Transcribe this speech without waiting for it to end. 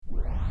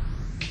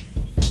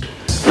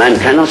Man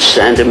cannot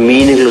stand a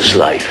meaningless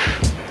life.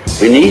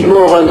 We need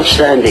more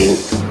understanding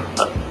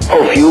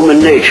of human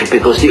nature,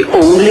 because the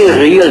only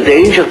real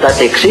danger that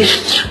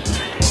exists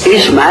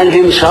is man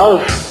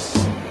himself.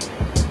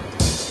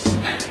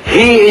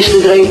 He is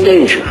the great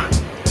danger,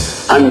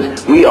 and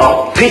we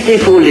are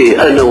pitifully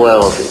unaware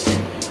of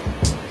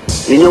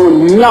it. We know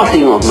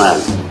nothing of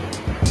man,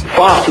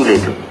 far too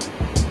little.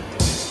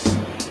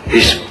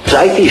 His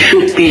psyche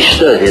should be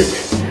studied,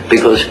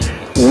 because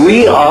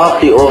we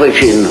are the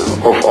origin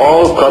of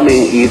all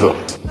coming evil.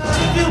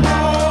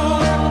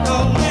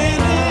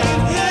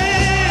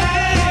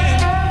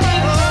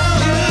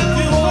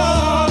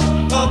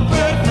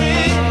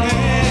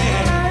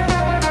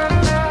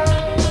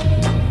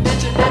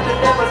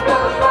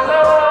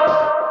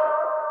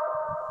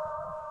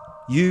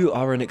 You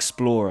are an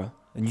explorer,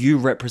 and you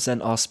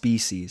represent our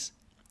species.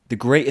 The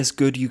greatest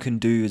good you can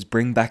do is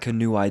bring back a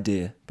new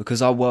idea,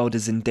 because our world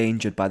is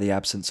endangered by the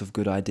absence of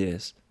good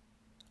ideas.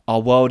 Our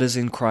world is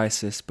in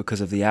crisis because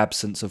of the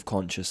absence of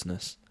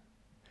consciousness.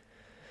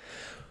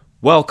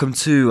 Welcome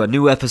to a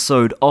new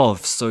episode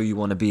of So You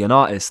Want to Be an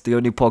Artist, the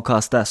only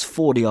podcast that's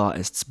for the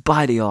artists,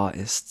 by the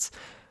artists.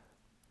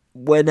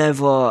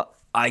 Whenever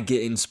I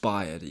get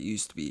inspired, it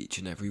used to be each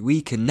and every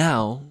week, and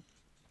now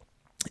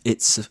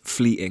it's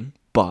fleeting,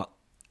 but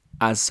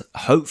as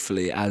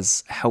hopefully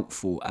as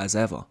helpful as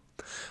ever.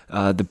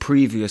 The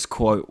previous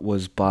quote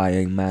was by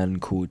a man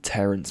called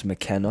Terence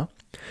McKenna,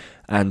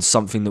 and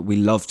something that we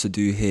love to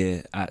do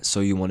here at So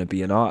You Want to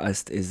Be an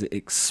Artist is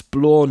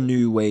explore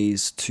new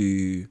ways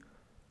to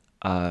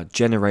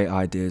generate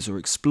ideas, or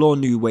explore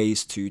new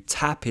ways to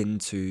tap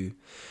into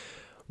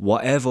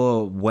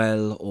whatever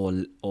well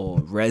or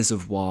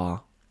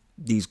reservoir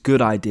these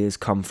good ideas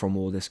come from,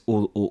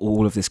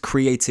 all of this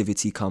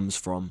creativity comes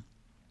from.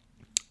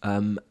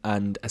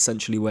 And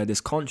essentially where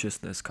this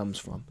consciousness comes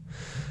from.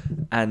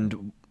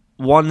 And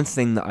one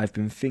thing that I've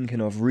been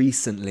thinking of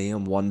recently,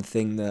 and one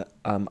thing that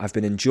I've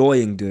been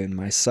enjoying doing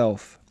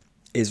myself,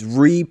 is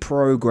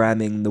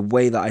reprogramming the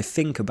way that I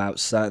think about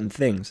certain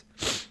things.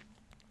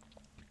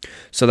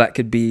 So that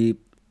could be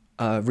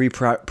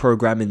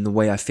reprogramming the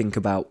way I think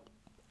about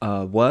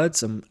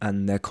words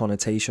and their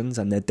connotations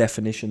and their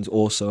definitions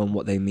also, and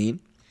what they mean.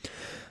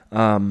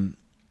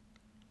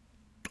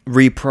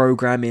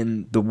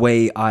 Reprogramming the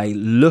way I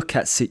look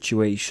at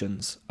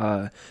situations,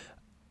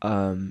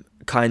 kind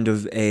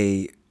of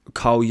a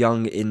Carl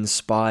Jung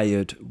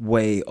inspired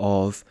way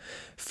of,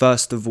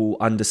 first of all,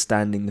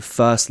 understanding the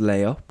first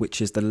layer, which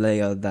is the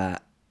layer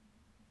that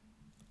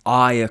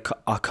I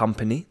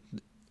accompany,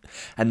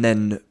 and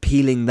then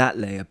peeling that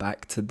layer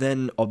back to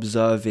then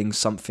observing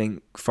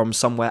something from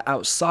somewhere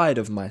outside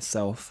of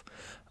myself,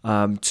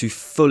 to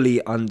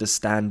fully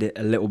understand it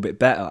a little bit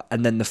better.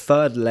 And then the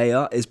third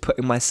layer is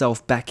putting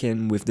myself back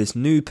in with this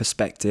new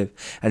perspective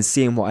and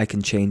seeing what I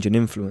can change and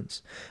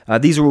influence.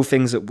 These are all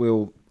things that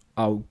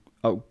I'll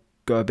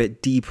go a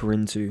bit deeper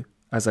into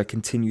as I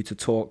continue to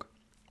talk.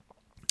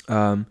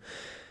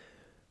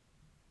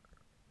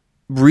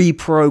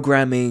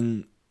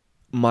 Reprogramming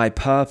my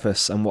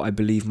purpose and what I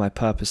believe my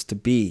purpose to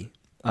be.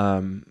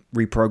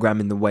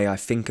 Reprogramming the way I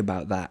think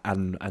about that,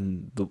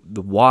 and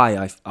the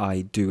why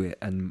I do it,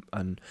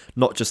 and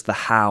not just the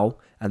how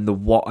and the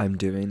what I'm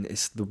doing,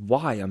 it's the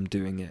why I'm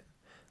doing it.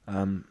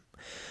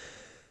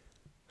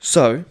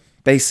 So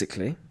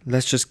basically,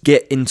 let's just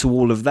get into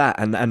all of that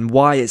and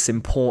why it's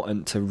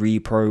important to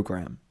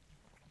reprogram.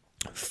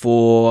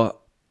 For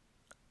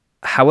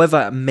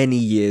however many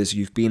years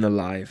you've been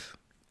alive,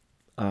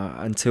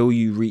 until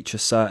you reach a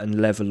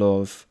certain level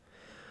of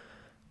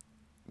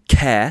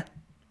care,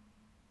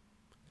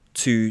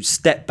 to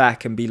step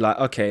back and be like,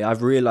 okay,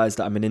 I've realized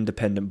that I'm an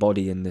independent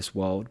body in this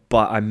world,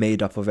 but I'm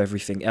made up of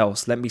everything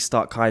else. Let me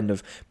start kind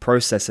of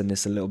processing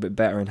this a little bit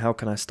better, and how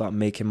can I start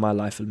making my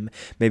life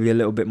maybe a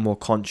little bit more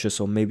conscious,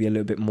 or maybe a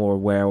little bit more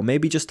aware, or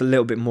maybe just a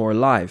little bit more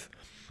alive.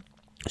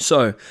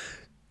 So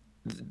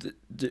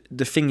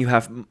the thing you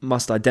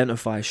must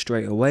identify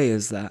straight away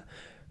is that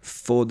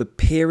for the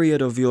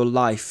period of your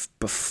life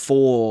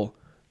before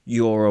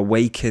your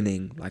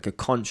awakening, like a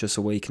conscious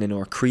awakening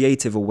or a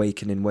creative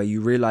awakening, where you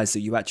realize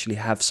that you actually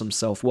have some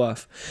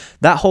self-worth,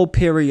 that whole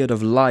period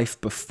of life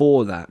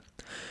before that,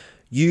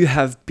 you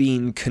have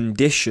been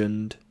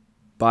conditioned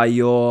by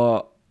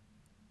your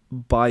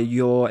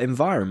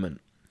environment,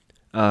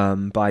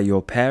 by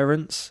your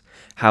parents,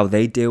 how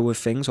they deal with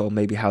things, or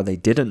maybe how they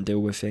didn't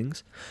deal with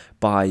things,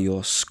 by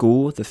your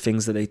school, the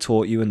things that they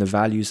taught you and the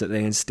values that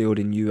they instilled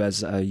in you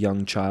as a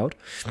young child,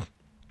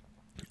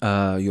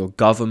 your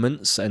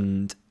governments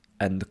and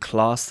the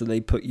class that they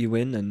put you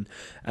in,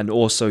 and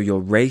also your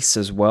race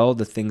as well,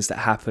 the things that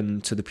happen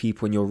to the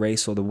people in your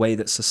race, or the way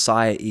that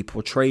society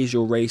portrays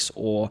your race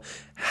or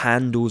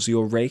handles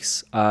your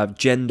race,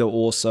 gender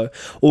also.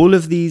 All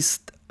of these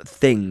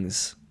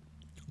things,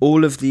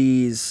 all of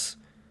these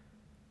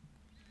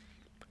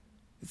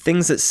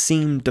things that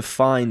seem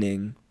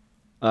defining,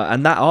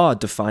 and that are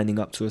defining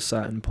up to a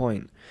certain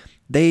point,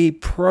 they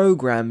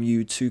program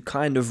you to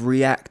kind of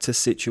react to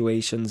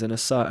situations in a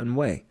certain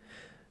way.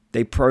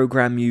 They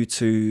program you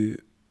to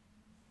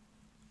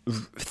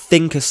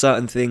think a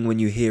certain thing when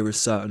you hear a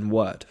certain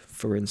word,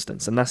 for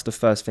instance. And that's the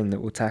first thing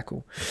that we'll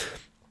tackle.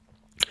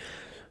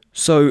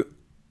 So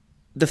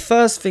the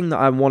first thing that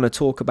I want to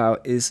talk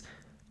about is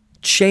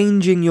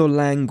changing your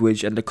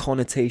language and the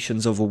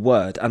connotations of a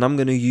word. And I'm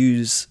going to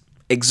use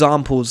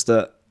examples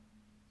that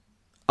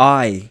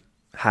I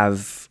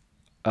have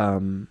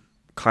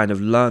kind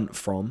of learnt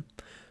from,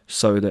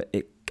 so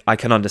that I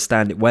can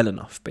understand it well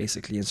enough,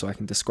 basically, and so I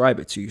can describe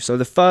it to you. So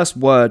the first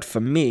word for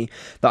me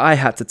that I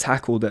had to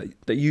tackle that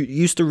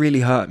used to really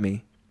hurt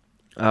me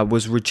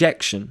was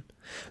rejection.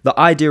 The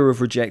idea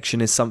of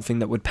rejection is something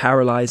that would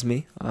paralyze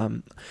me.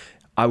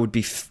 I would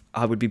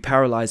be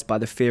paralyzed by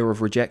the fear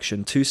of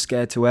rejection, too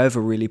scared to ever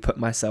really put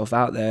myself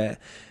out there,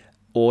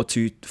 or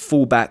to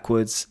fall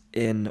backwards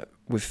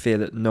with fear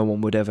that no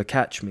one would ever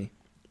catch me.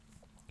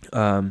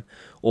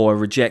 Or a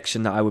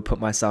rejection that I would put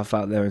myself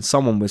out there and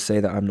someone would say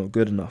that I'm not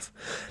good enough.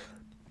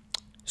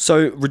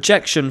 So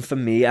rejection for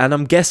me, and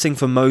I'm guessing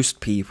for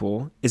most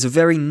people, is a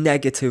very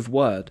negative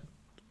word.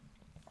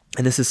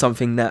 And this is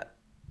something that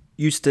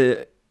used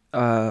to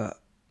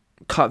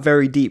cut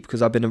very deep,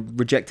 because I've been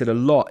rejected a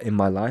lot in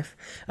my life,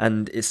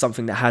 and it's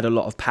something that had a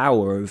lot of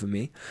power over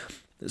me.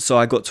 So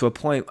I got to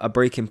a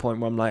breaking point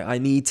where I'm like, I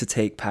need to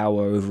take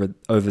power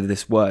over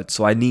this word.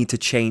 So I need to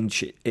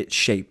change its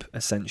shape,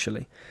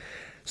 essentially.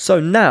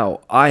 So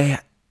now I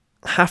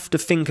have to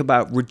think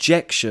about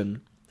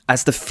rejection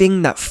as the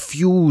thing that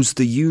fuels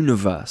the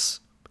universe.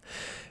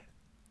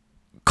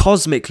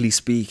 Cosmically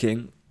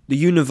speaking, the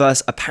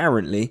universe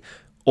apparently,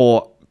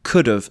 or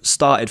could have,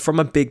 started from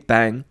a big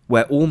bang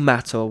where all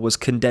matter was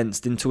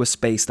condensed into a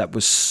space that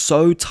was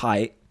so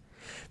tight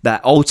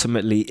that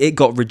ultimately it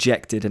got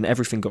rejected, and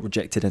everything got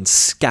rejected and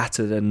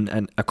scattered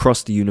and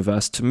across the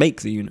universe to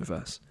make the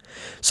universe.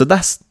 So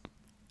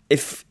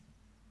if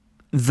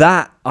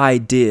that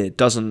idea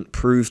doesn't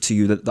prove to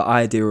you that the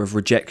idea of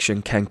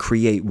rejection can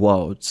create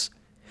worlds,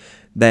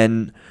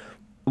 then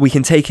we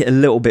can take it a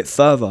little bit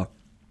further.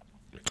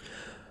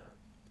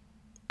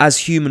 As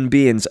human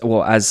beings,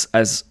 or as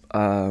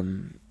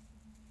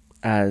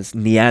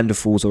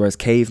Neanderthals or as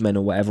cavemen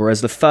or whatever,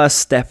 as the first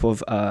step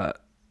of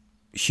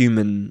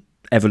human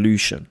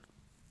evolution,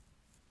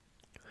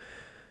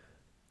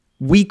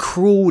 we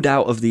crawled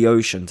out of the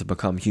ocean to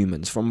become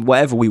humans from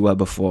wherever we were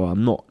before.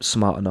 I'm not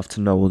smart enough to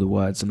know all the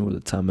words and all the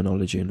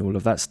terminology and all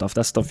of that stuff.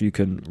 That's stuff you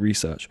can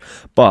research.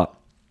 But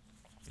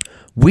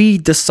we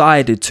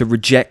decided to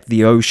reject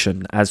the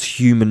ocean as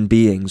human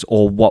beings,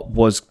 or what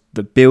was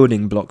the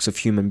building blocks of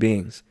human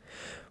beings.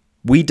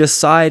 We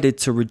decided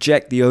to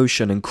reject the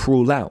ocean and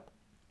crawl out.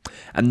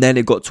 And then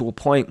it got to a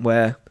point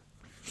where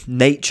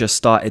nature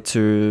started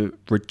to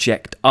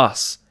reject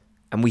us,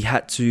 and we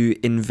had to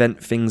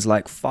invent things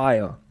like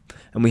fire,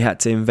 and we had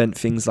to invent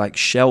things like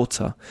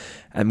shelter,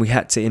 and we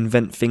had to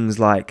invent things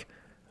like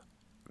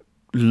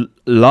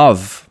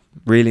love,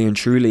 really and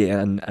truly,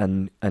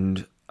 and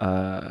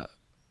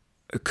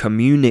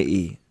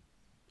community,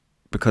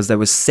 because there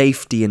was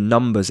safety in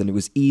numbers, and it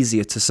was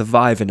easier to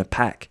survive in a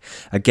pack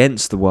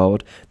against the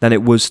world than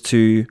it was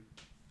to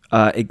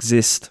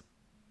exist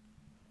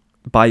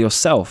by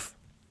yourself.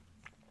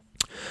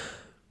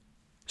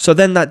 So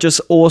then that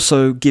just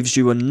also gives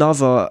you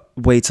another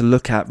way to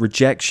look at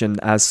rejection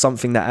as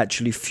something that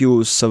actually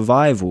fuels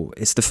survival.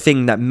 It's the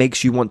thing that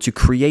makes you want to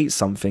create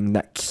something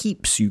that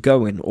keeps you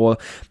going, or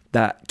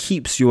that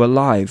keeps you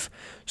alive.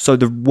 So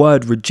the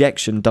word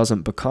rejection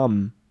doesn't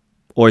become,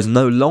 or is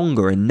no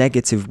longer, a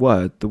negative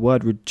word. The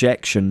word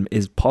rejection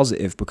is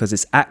positive, because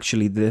it's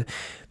actually the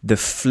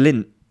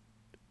flint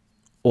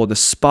or the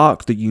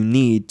spark that you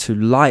need to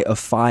light a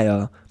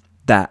fire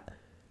that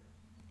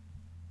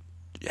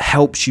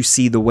helps you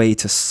see the way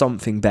to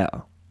something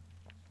better.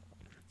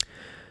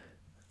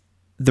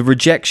 The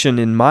rejection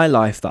in my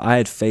life that I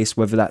had faced,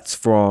 whether that's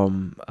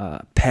from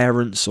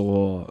parents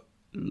or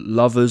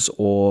lovers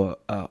or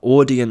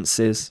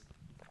audiences,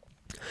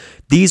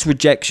 these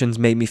rejections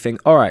made me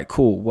think, all right,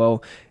 cool.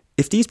 Well,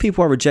 if these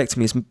people are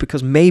rejecting me, it's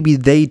because maybe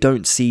they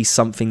don't see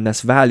something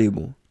that's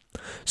valuable.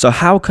 So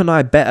how can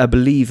I better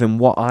believe in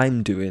what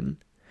I'm doing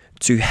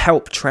to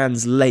help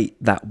translate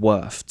that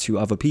worth to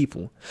other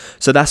people?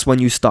 So that's when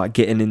you start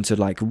getting into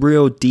like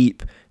real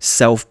deep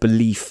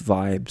self-belief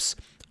vibes,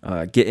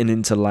 getting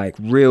into like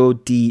real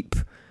deep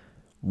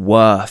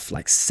worth,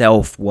 like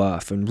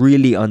self-worth, and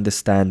really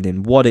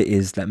understanding what it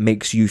is that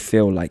makes you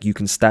feel like you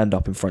can stand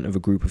up in front of a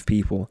group of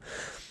people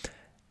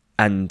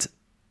and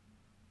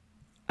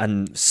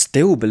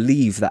still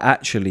believe that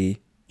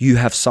actually you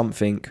have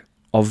something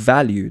of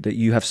value, that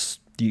you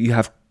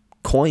have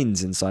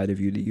coins inside of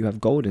you, that you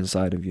have gold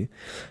inside of you.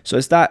 So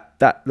it's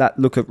that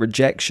look at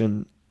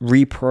rejection,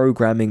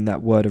 reprogramming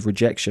that word of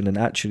rejection and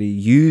actually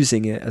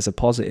using it as a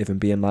positive and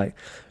being like,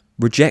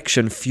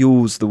 rejection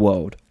fuels the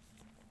world.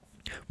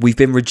 We've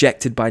been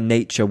rejected by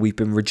nature. We've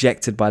been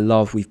rejected by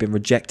love. We've been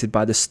rejected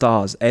by the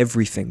stars,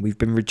 everything. We've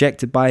been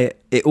rejected by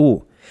it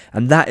all.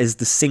 And that is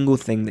the single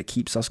thing that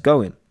keeps us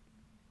going.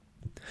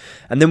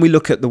 And then we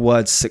look at the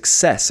word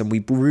success, and we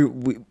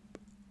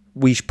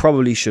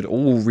probably should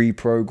all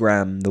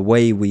reprogram the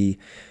way we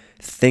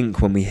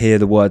think when we hear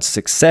the word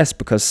success,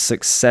 because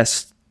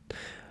success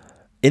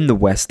in the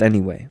West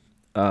anyway,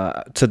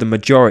 to the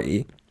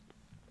majority,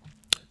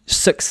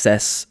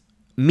 success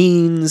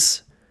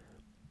means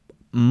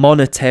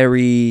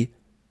monetary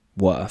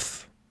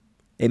worth.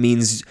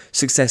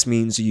 Success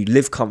means you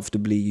live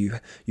comfortably,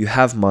 you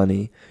have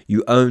money,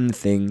 you own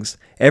things,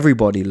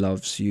 everybody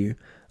loves you,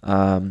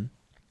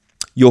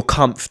 you're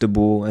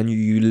comfortable, and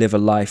you live a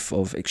life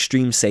of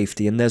extreme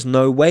safety, and there's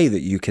no way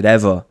that you could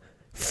ever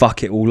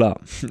fuck it all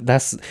up.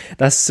 That's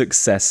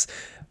success.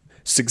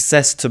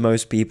 Success to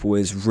most people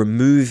is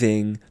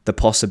removing the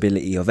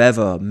possibility of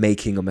ever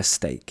making a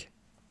mistake.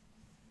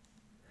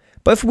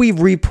 But if we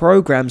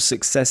reprogram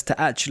success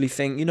to actually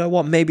think, you know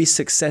what, maybe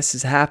success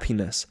is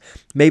happiness.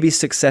 Maybe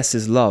success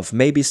is love.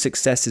 Maybe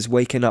success is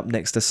waking up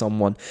next to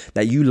someone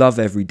that you love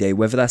every day,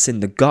 whether that's in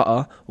the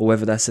gutter or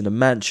whether that's in a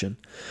mansion.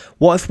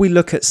 What if we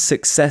look at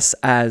success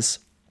as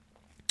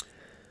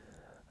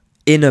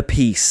inner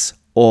peace,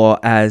 or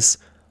as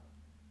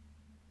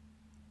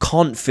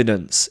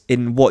confidence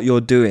in what you're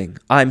doing?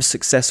 I'm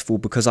successful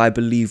because I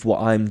believe what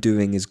I'm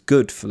doing is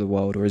good for the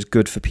world, or is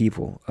good for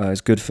people,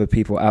 is good for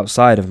people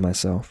outside of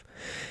myself.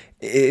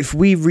 If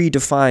we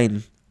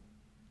redefine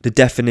the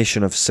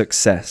definition of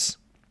success,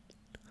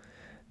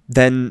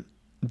 then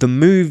the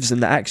moves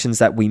and the actions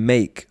that we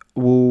make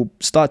will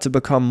start to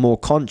become more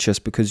conscious,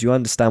 because you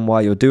understand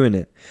why you're doing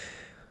it.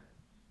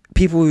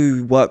 People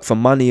who work for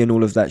money and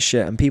all of that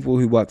shit, and people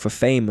who work for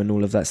fame and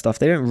all of that stuff,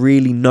 they don't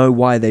really know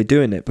why they're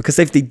doing it. Because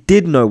if they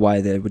did know why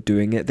they were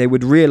doing it, they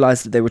would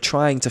realize that they were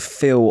trying to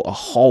fill a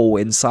hole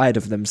inside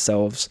of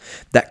themselves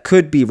that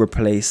could be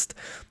replaced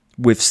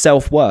with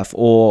self-worth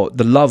or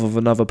the love of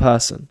another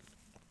person.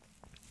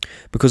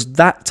 Because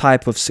that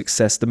type of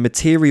success, the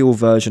material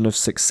version of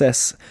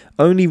success,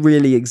 only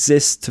really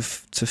exists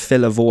to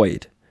fill a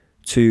void,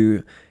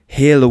 to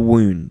heal a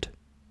wound,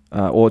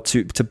 or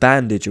to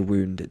bandage a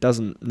wound. It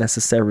doesn't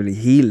necessarily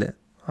heal it.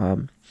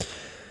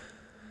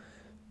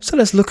 So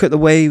let's look at the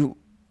way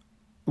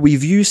we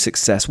view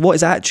success. What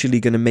is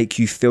actually going to make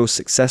you feel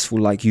successful,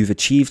 like you've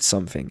achieved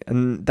something?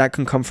 And that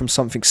can come from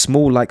something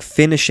small, like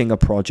finishing a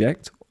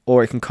project,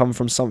 or it can come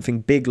from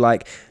something big,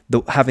 like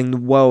having the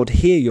world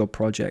hear your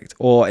project,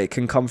 or it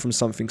can come from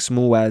something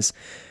small as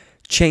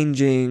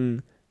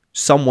changing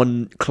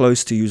someone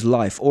close to you's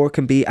life, or it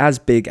can be as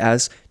big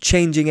as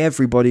changing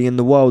everybody in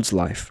the world's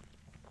life.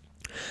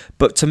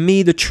 But to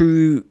me, the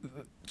true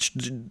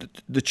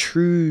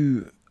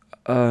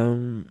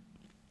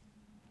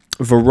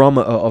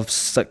barometer of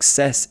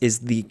success is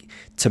the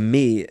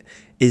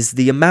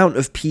amount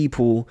of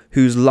people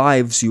whose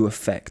lives you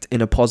affect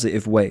in a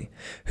positive way.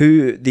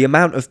 The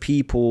amount of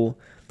people,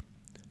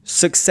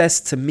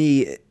 success to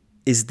me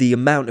is the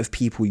amount of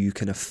people you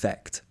can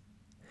affect.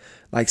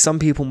 Like, some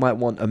people might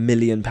want £1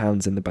 million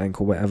in the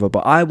bank or whatever,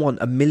 but I want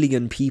 1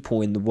 million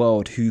people in the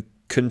world who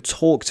can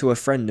talk to a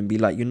friend and be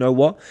like, you know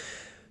what?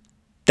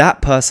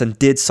 That person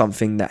did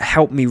something that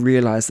helped me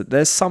realize that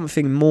there's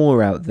something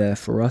more out there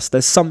for us.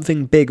 There's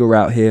something bigger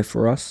out here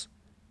for us.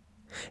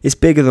 It's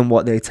bigger than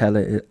what they tell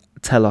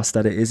us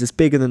that it is. It's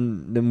bigger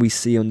than we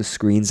see on the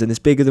screens, and it's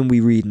bigger than we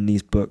read in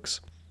these books.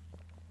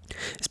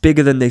 It's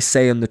bigger than they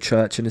say in the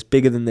church, and it's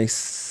bigger than they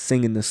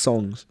sing in the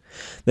songs.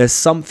 There's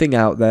something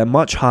out there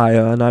much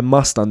higher, and I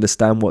must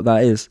understand what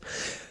that is.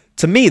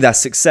 To me, that's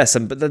success,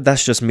 but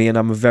that's just me, and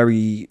I'm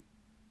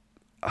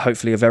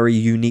hopefully a very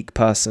unique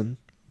person,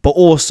 but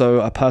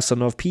also a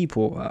person of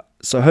people.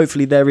 So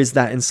hopefully there is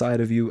that inside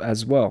of you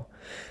as well.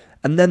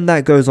 And then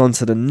that goes on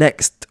to the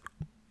next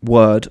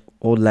word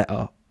or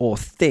letter or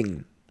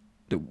thing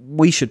that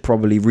we should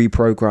probably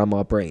reprogram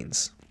our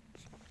brains.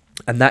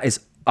 And that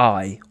is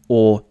I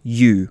or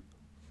you.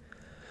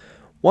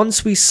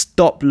 Once we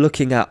stop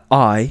looking at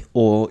I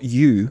or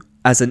you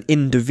as an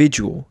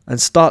individual and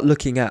start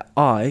looking at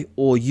I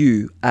or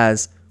you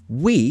as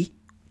we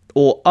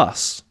or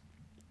us,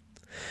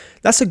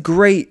 that's a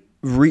great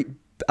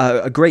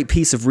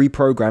piece of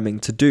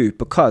reprogramming to do,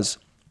 because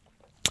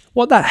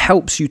what that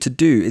helps you to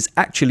do is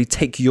actually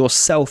take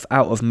yourself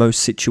out of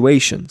most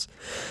situations.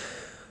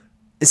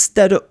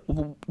 Instead of,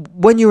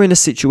 when you're in a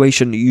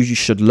situation that you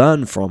should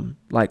learn from,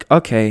 like,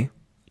 okay,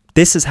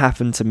 this has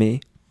happened to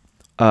me,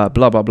 blah,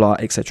 blah, blah,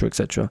 etc.,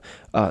 etc.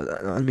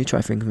 Let me try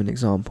to think of an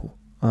example.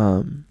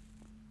 I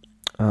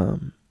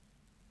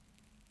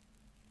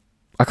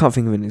can't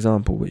think of an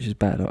example, which is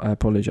bad. I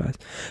apologize.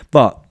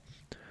 But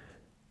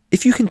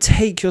if you can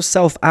take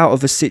yourself out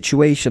of a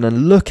situation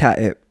and look at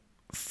it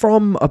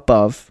from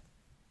above,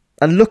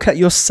 and look at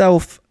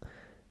yourself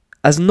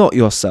as not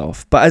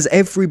yourself, but as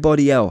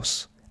everybody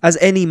else, as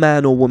any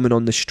man or woman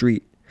on the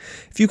street,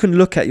 if you can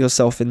look at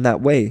yourself in that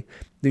way,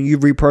 then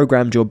you've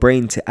reprogrammed your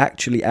brain to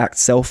actually act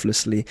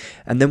selflessly.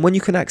 And then when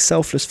you can act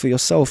selfless for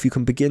yourself, you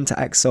can begin to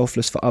act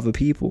selfless for other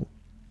people.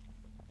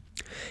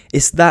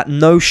 It's that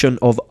notion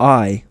of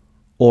I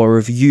or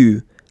of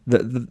you,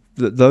 that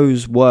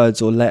those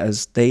words or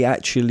letters, they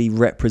actually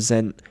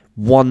represent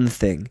one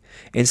thing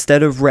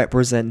instead of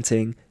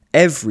representing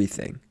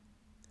everything.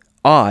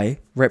 I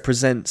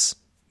represents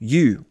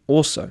you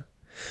also.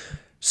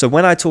 So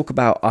when I talk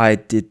about I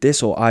did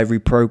this or I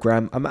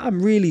reprogram,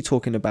 I'm really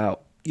talking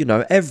about,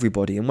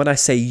 everybody. And when I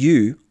say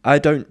you, I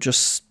don't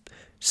just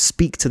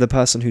speak to the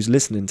person who's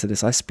listening to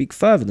this. I speak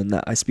further than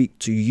that. I speak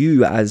to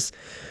you as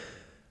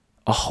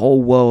a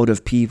whole world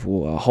of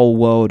people, a whole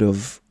world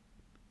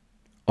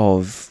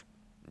of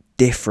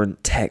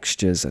different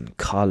textures and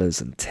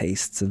colors and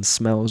tastes and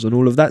smells and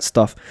all of that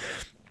stuff.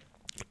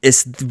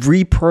 It's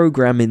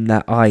reprogramming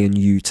that I and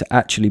you to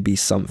actually be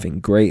something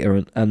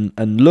greater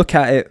and look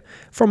at it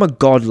from a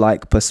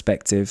godlike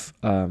perspective.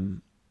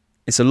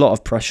 It's a lot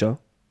of pressure.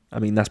 I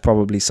mean, that's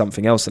probably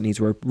something else that needs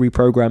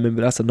reprogramming,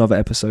 but that's another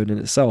episode in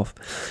itself.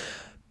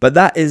 But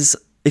that is,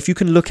 if you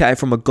can look at it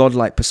from a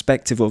godlike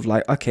perspective of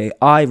like, okay,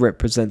 I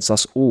represents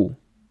us all.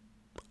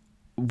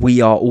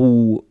 We are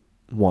all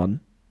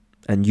one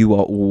and you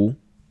are all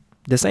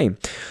the same.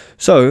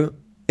 So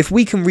if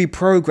we can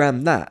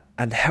reprogram that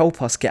and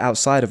help us get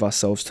outside of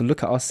ourselves to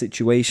look at our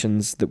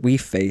situations that we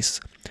face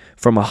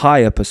from a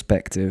higher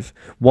perspective,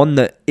 one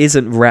that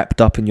isn't wrapped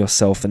up in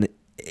yourself and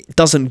it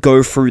doesn't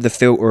go through the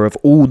filter of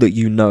all that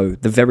you know,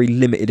 the very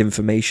limited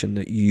information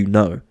that you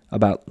know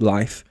about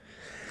life.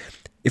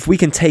 If we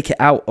can take it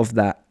out of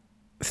that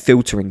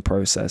filtering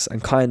process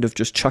and kind of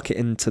just chuck it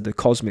into the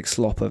cosmic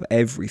slop of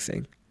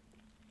everything,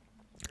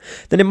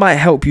 then it might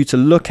help you to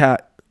look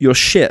at your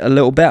shit a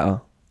little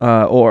better.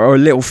 Or a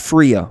little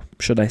freer,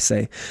 should I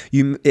say.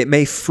 It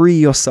may free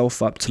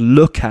yourself up to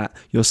look at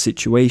your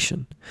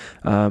situation.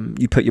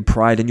 You put your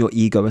pride and your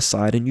ego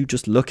aside and you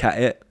just look at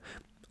it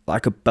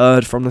like a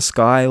bird from the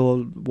sky or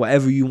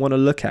whatever you want to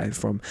look at it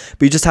from.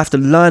 But you just have to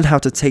learn how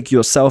to take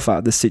yourself out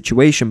of the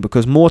situation,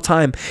 because more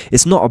time,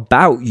 it's not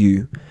about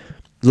you.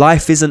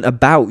 Life isn't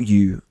about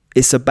you.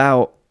 It's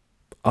about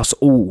us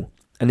all.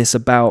 And it's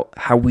about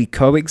how we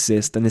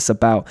coexist, and it's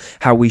about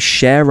how we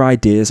share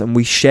ideas and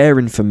we share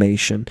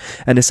information,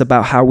 and it's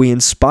about how we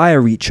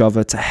inspire each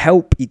other to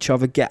help each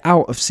other get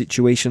out of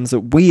situations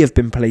that we have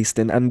been placed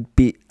in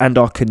and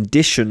are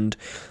conditioned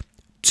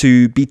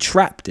to be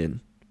trapped in.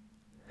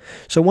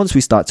 So once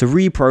we start to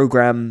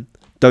reprogram,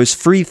 those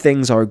 3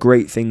 things are a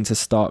great thing to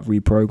start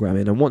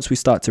reprogramming. And once we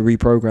start to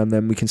reprogram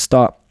them, we can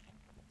start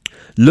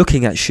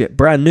looking at shit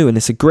brand new, and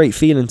it's a great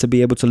feeling to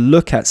be able to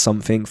look at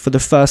something for the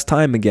first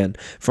time again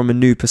from a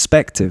new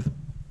perspective.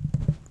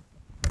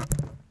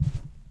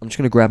 I'm just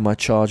going to grab my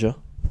charger.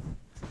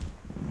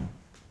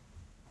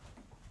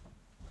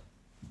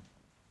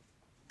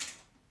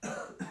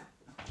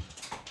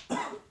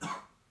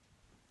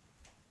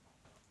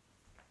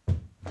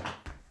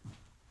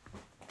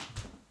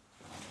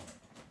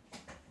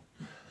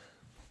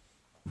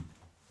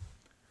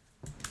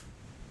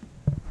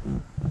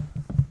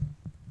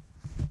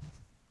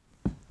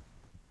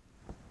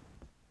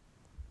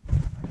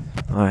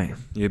 Alright,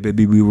 yeah,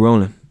 baby, we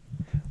rolling.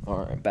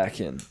 Alright, back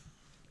in.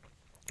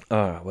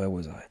 Alright, where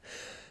was I?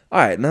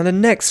 Alright, now the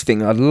next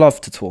thing I'd love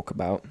to talk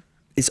about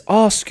is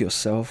ask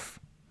yourself,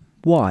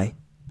 why?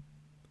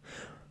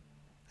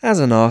 As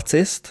an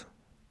artist,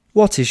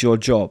 what is your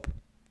job?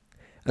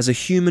 As a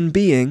human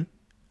being,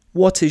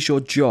 what is your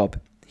job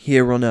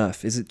here on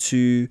earth? Is it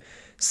to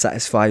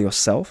satisfy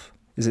yourself?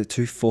 Is it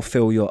to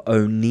fulfill your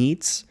own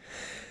needs?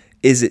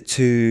 Is it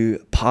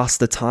to pass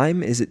the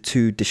time? Is it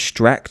to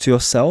distract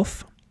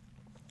yourself?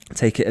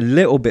 Take it a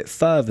little bit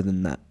further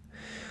than that.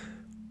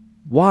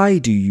 Why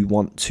do you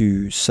want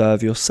to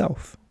serve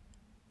yourself?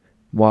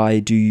 Why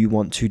do you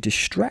want to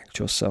distract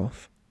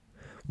yourself?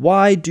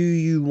 Why do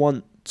you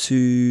want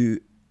to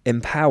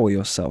empower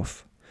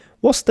yourself?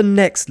 What's the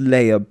next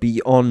layer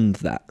beyond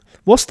that?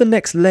 What's the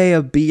next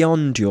layer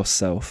beyond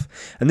yourself?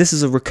 And this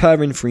is a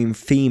recurring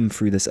theme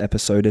through this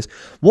episode, is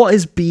what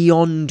is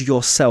beyond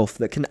yourself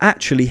that can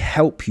actually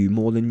help you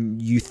more than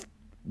you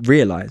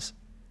realize?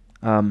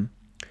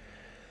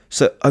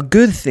 So a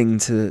good thing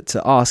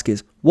to ask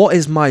is, what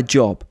is my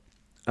job?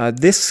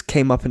 This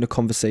came up in a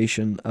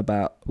conversation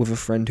with a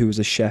friend who was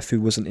a chef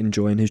who wasn't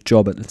enjoying his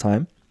job at the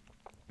time.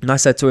 And I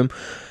said to him,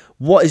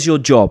 what is your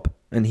job?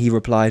 And he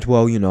replied,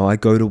 well, I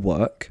go to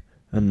work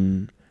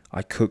and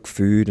I cook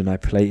food and I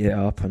plate it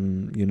up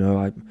and,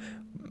 I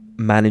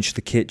manage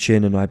the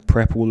kitchen and I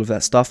prep all of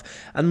that stuff.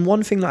 And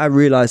one thing that I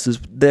realized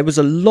is there was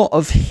a lot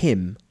of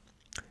him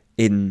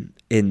in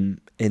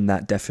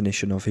that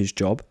definition of his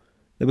job.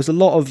 There was a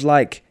lot of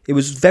it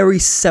was very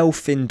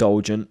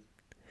self-indulgent,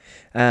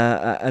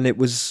 and it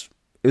was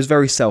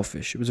very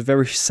selfish. It was a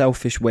very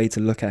selfish way to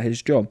look at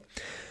his job.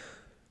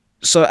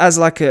 So as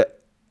like a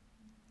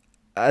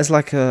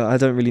I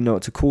don't really know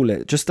what to call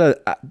it. Just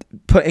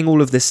putting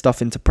all of this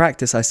stuff into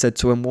practice, I said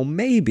to him, well,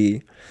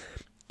 maybe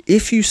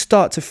if you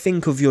start to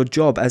think of your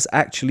job as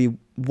actually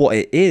what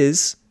it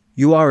is,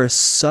 you are a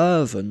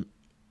servant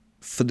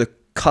for the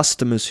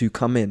customers who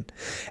come in.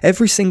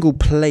 Every single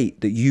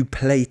plate that you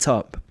plate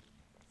up,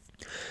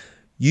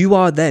 you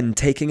are then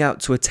taking out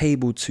to a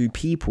table to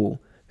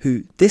people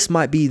who this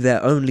might be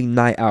their only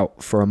night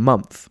out for a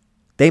month.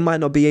 They might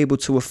not be able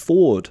to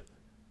afford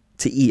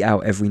to eat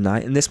out every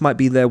night, and this might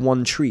be their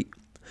one treat.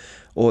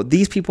 Or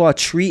these people are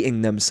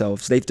treating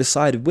themselves. They've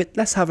decided,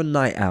 let's have a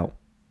night out.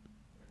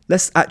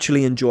 Let's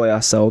actually enjoy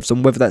ourselves.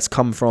 And whether that's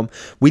come from,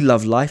 we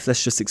love life,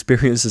 let's just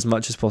experience as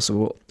much as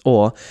possible.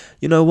 Or,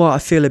 you know what, I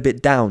feel a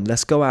bit down.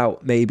 Let's go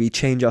out, maybe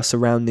change our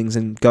surroundings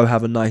and go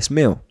have a nice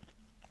meal.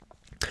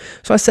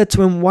 So I said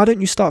to him, why don't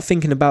you start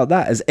thinking about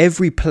that? As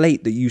every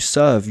plate that you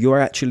serve,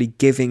 you're actually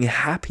giving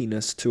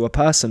happiness to a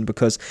person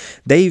because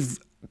they've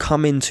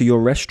come into your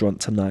restaurant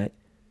tonight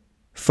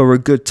for a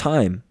good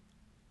time.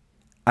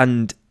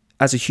 And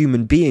as a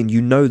human being,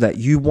 you know that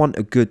you want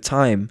a good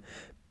time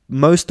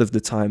most of the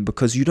time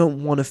because you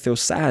don't want to feel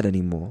sad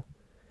anymore.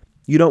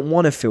 You don't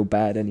want to feel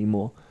bad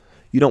anymore.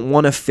 You don't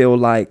want to feel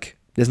like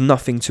there's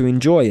nothing to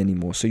enjoy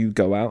anymore. So you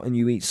go out and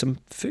you eat some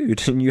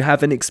food and you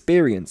have an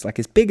experience. Like,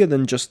 it's bigger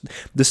than just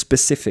the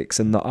specifics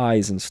and the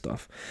eyes and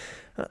stuff.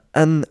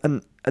 And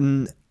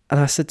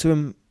I said to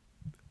him,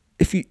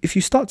 if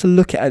you start to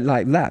look at it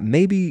like that,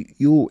 maybe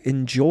you'll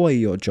enjoy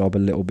your job a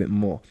little bit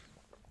more.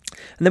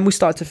 And then we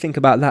start to think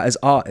about that as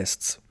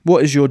artists.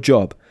 What is your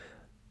job?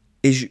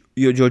 Is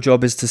your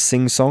job is to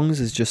sing songs,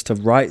 is just to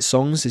write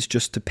songs, is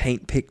just to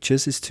paint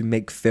pictures, is to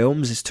make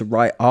films, is to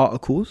write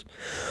articles?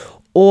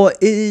 Or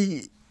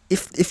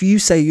if you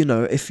say, you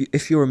know,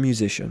 if you're a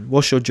musician,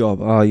 what's your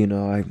job? Oh, you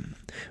know, I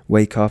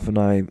wake up and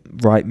I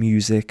write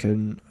music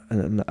and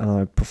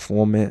I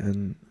perform it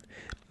and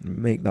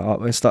make the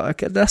art and stuff.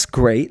 Okay, that's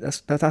great.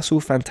 That's all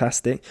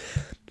fantastic.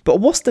 But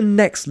what's the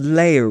next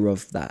layer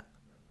of that?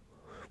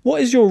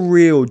 What is your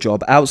real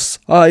job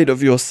outside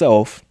of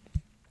yourself?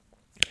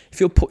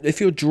 If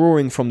you're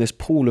drawing from this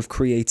pool of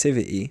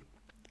creativity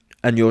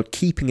and you're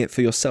keeping it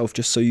for yourself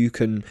just so you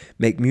can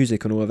make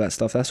music and all of that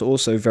stuff, that's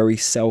also very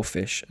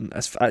selfish. And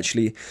that's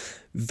actually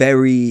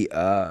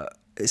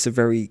it's a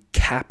very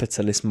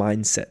capitalist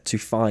mindset to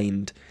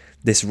find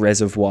this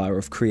reservoir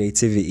of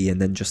creativity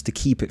and then just to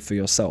keep it for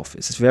yourself.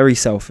 It's very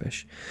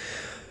selfish.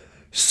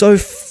 So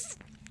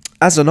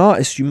as an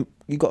artist, you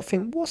got to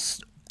think, what's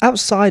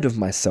outside of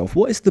myself?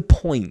 What is the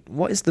point?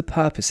 What is the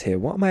purpose here?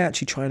 What am I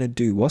actually trying to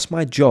do? What's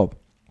my job?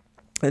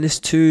 And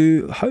it's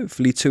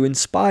hopefully to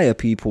inspire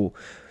people,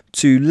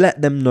 to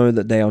let them know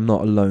that they are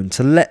not alone,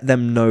 to let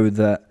them know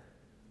that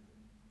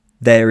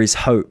there is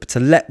hope, to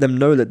let them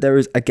know that there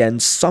is,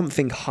 again,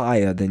 something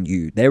higher than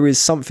you. There is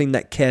something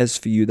that cares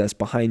for you, that's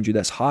behind you,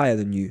 that's higher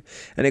than you.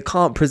 And it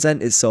can't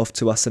present itself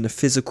to us in a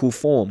physical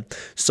form.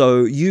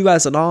 So you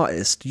as an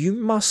artist, you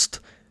must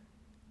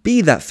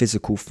be that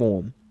physical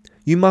form.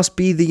 You must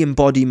be the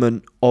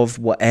embodiment of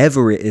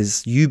whatever it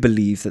is you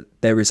believe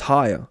that there is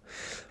higher.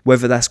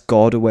 Whether that's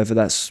God or whether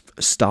that's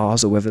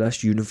stars or whether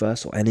that's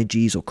universe or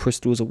energies or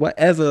crystals or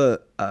whatever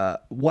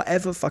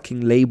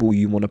fucking label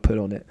you want to put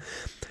on it.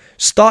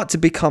 Start to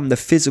become the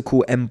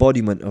physical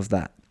embodiment of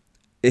that.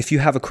 If you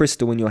have a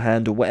crystal in your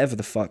hand or whatever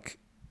the fuck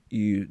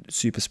you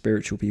super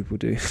spiritual people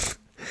do.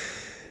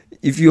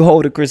 If you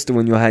hold a crystal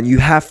in your hand, you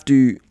have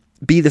to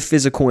be the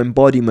physical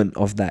embodiment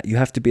of that. You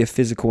have to be a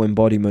physical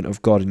embodiment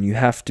of God, and you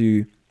have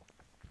to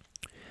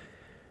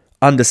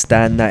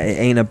understand that it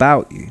ain't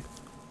about you.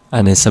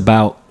 And it's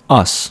about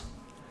us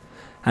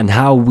and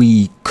how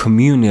we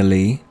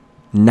communally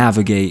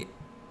navigate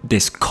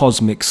this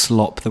cosmic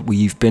slop that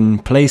we've been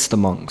placed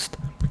amongst.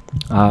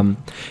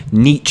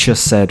 Nietzsche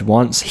said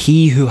once,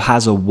 "He who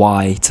has a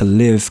why to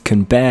live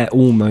can bear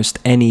almost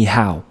any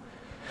how."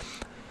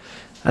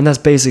 And that's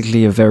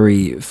basically a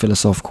very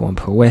philosophical and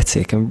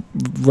poetic and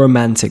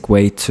romantic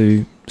way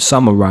to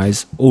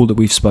summarize all that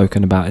we've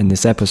spoken about in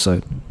this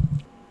episode.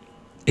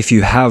 If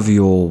you have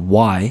your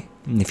why,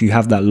 and if you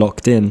have that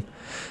locked in,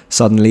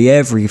 suddenly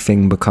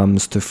everything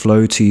becomes to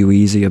flow to you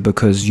easier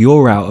because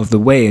you're out of the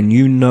way and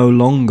you no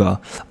longer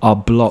are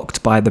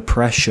blocked by the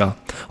pressure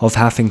of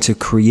having to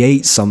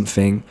create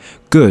something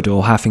good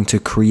or having to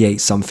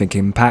create something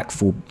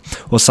impactful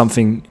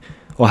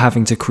or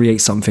having to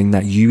create something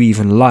that you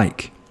even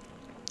like.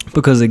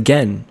 Because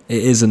again,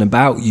 it isn't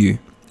about you.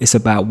 It's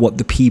about what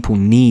the people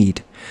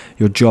need.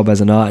 Your job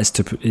as an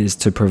artist is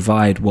to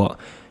provide what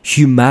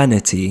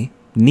humanity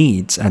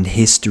needs and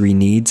history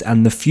needs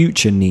and the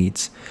future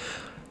needs.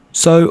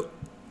 So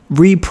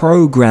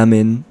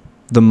reprogramming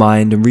the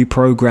mind and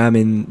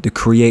reprogramming the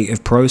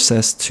creative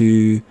process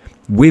to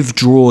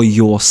withdraw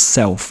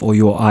yourself or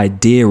your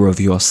idea of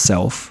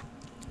yourself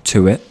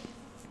to it.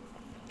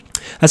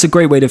 That's a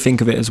great way to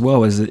think of it as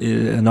well, as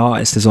an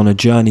artist is on a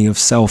journey of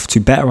self to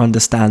better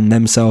understand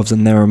themselves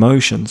and their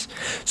emotions.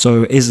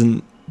 So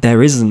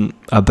there isn't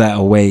a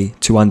better way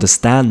to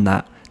understand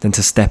that than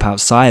to step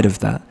outside of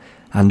that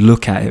and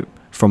look at it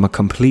from a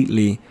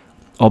completely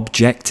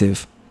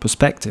objective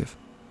perspective.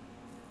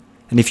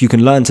 And if you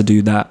can learn to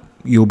do that,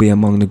 you'll be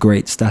among the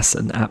greats. That's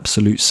an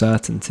absolute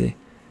certainty.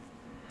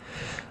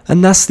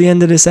 And that's the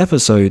end of this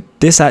episode.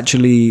 This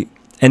actually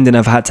ending,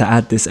 I've had to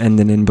add this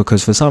ending in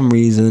because for some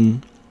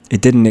reason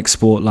it didn't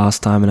export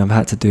last time and I've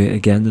had to do it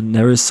again. And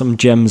there is some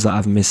gems that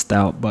I've missed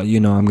out, but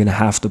I'm going to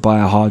have to buy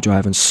a hard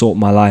drive and sort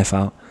my life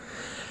out.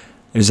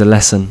 It was a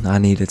lesson I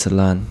needed to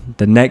learn.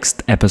 The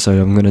next episode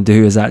I'm going to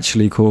do is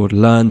actually called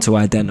Learn to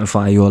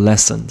Identify Your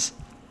Lessons.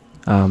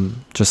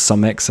 Just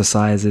some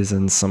exercises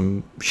and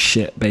some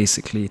shit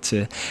basically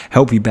to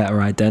help you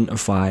better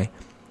identify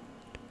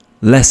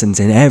lessons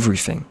in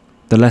everything.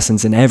 The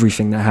lessons in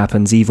everything that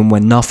happens, even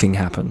when nothing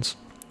happens.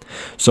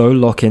 So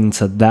lock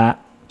into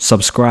that.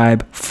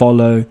 Subscribe,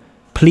 follow,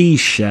 please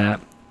share.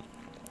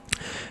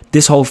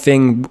 This whole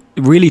thing,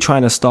 really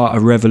trying to start a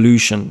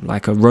revolution,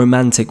 like a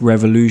romantic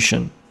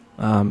revolution,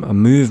 a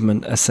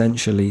movement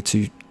essentially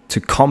to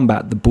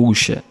combat the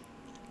bullshit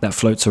that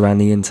floats around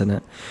the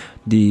internet,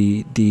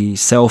 the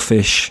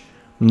selfish,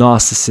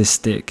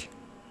 narcissistic,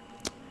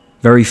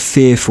 very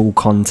fearful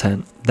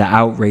content that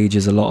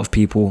outrages a lot of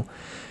people.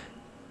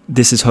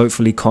 This is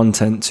hopefully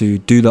content to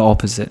do the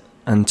opposite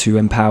and to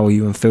empower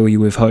you and fill you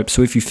with hope.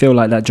 So if you feel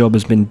like that job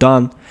has been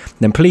done,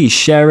 then please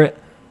share it,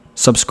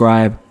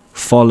 subscribe,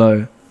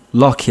 follow,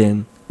 lock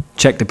in,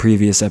 check the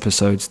previous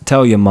episodes,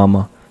 tell your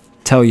mama,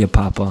 tell your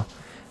papa,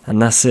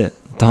 and that's it.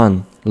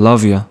 Done.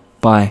 Love you.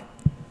 Bye.